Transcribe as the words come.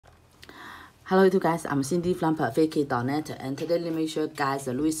Hello YouTube guys, I'm Cindy from Perfectkickss.net, and today let me show you guys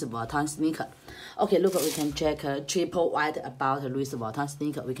the Louis Vuitton sneaker. Okay, look, we can check triple white about Louis Vuitton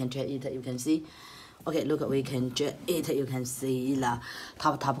sneaker. We can check it, you can see. Okay, look, we can check it, you can see the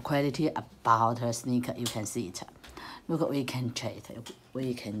top quality about her sneaker, you can see it. Look, we can check it,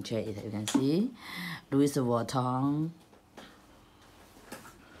 you can see. Louis Vuitton.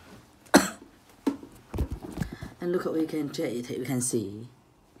 And look, we can check it, you can see.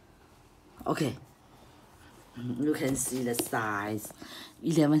 Okay, you can see the size,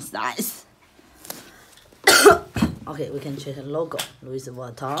 11 size. Okay, we can check the logo, Louis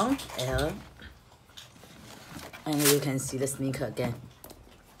Vuitton, L. And you can see the sneaker again.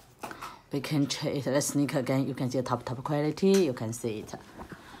 We can check the sneaker again, you can see the top quality, you can see it.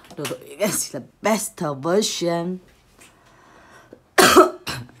 Look, you can see the best version.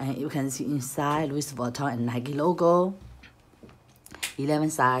 And you can see inside Louis Vuitton and Nike logo, 11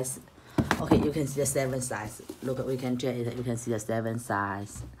 size. Okay, you can see the 7 size. Look, we can check it. You can see the 7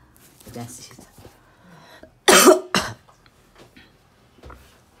 size. You can see it.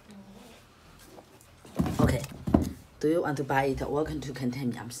 Okay, do you want to buy it? Welcome to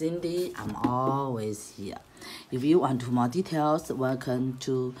content. I'm Cindy. I'm always here. If you want more details, welcome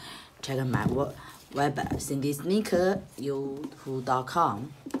to check my web Cindysneaker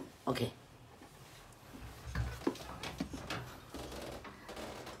yahoo.com. Okay.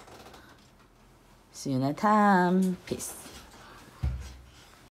 See you next time. Peace.